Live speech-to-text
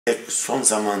Son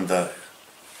zamanda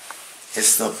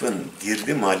esnafın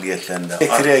girdi maliyetlerinde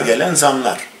elektriğe gelen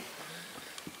zamlar.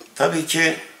 Tabii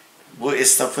ki bu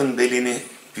esnafın belini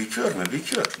büküyor mu?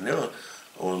 Büküyor. Ne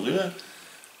oluyor?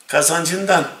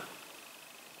 Kazancından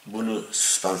bunu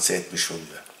süspanse etmiş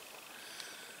oluyor.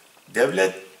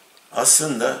 Devlet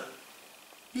aslında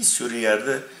bir sürü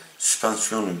yerde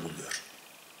süspansiyon uyguluyor.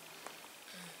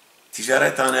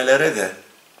 Ticarethanelere de,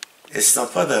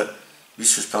 esnafa da bir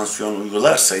süspansiyon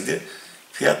uygularsaydı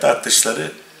fiyat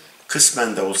artışları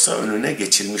kısmen de olsa önüne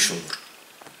geçilmiş olur.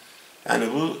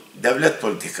 Yani bu devlet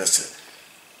politikası.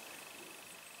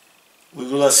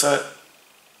 Uygulasa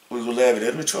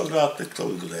uygulayabilir mi? Çok rahatlıkla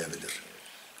uygulayabilir.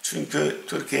 Çünkü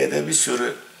Türkiye'de bir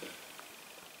sürü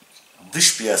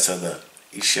dış piyasada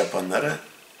iş yapanlara,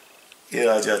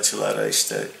 ihracatçılara,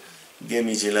 işte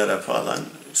gemicilere falan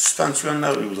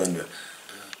süspansiyonlar uygulanıyor.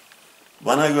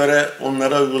 Bana göre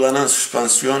onlara uygulanan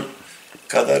süspansiyon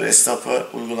kadar esnafa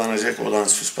uygulanacak olan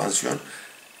süspansiyon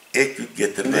ek yük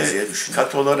getirmez diye düşünüyorum.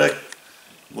 Kat olarak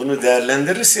bunu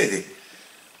değerlendirirseydik,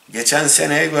 geçen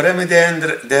seneye göre mi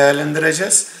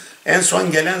değerlendireceğiz? En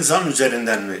son gelen zam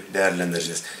üzerinden mi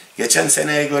değerlendireceğiz? Geçen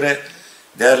seneye göre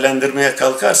değerlendirmeye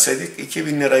kalkarsaydık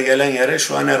 2.000 lira gelen yere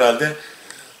şu an herhalde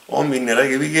 10.000 lira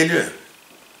gibi geliyor.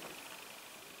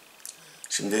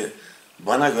 Şimdi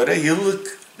bana göre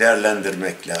yıllık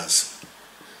değerlendirmek lazım.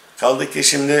 Kaldı ki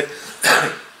şimdi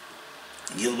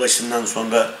yılbaşından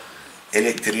sonra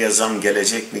elektriğe zam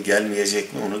gelecek mi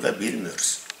gelmeyecek mi onu da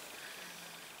bilmiyoruz.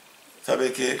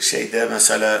 Tabii ki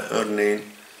mesela örneğin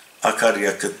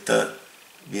akaryakıtta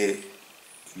bir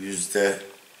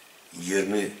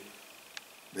 %20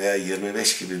 veya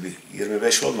 25 gibi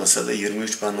 25 olmasa da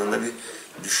 23 bandında bir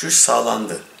düşüş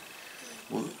sağlandı.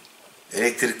 Bu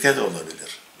elektrikte de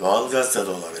olabilir. Doğalgazda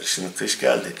da olabilir. Şimdi kış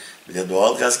geldi. Bir de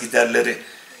doğalgaz giderleri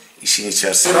işin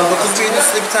içerisinde. 9.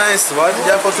 üstünde bir tanesi var.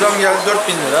 Diğer faturam geldi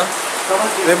 4.000 lira.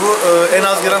 Ve bu en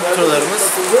az gelen faturalarımız.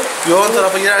 Yoğun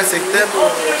tarafa girersek de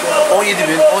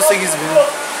 17.000, 18.000,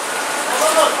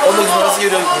 19.000 arası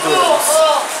geliyor faturalarımız.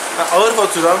 Yani ağır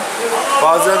faturam.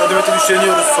 Bazen ödemekte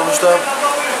güçleniyoruz. Sonuçta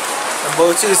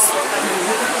balıkçıyız.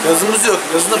 Yazımız yok.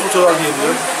 Yazında faturalar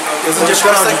geliyor. Yazınca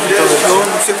çıkarsak bile yoğun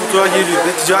yüksek faturalar geliyor.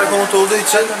 Ve ticari konut olduğu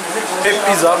için hep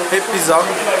bir zam.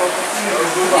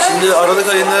 Şimdi Aralık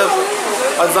ayında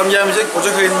zam gelmeyecek.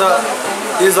 Ocak ayında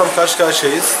bir zam karşı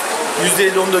karşıyayız.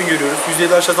 %50 onu da öngörüyoruz.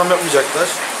 %50 aşağı zam yapmayacaklar.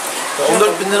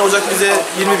 14.000 lira Ocak bize 20.000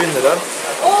 lira.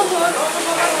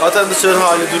 Zaten dışarının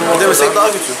hali durumu demesek daha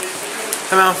kötü.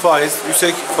 Hemen faiz,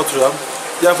 yüksek fatura,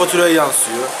 diğer faturaya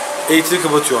yansıyor. Elektriği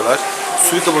kapatıyorlar,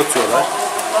 suyu kapatıyorlar.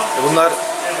 Bunlar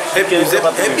hep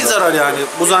bir zarar yani.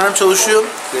 Buzhanem çalışıyor,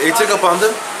 elektrik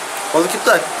kapandı, balık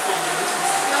iptal.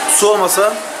 Su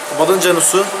olmasa balığın canı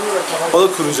su,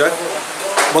 balık kuracak.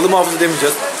 Balığı muhafaza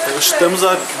edemeyeceğiz. Işıklarımız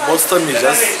var, balık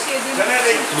tutamayacağız.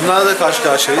 Bunlarla da karşı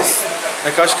karşıyayız.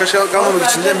 Yani karşı karşıya kalmamak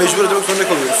için de mecbur ödemek zorunda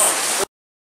kalıyoruz.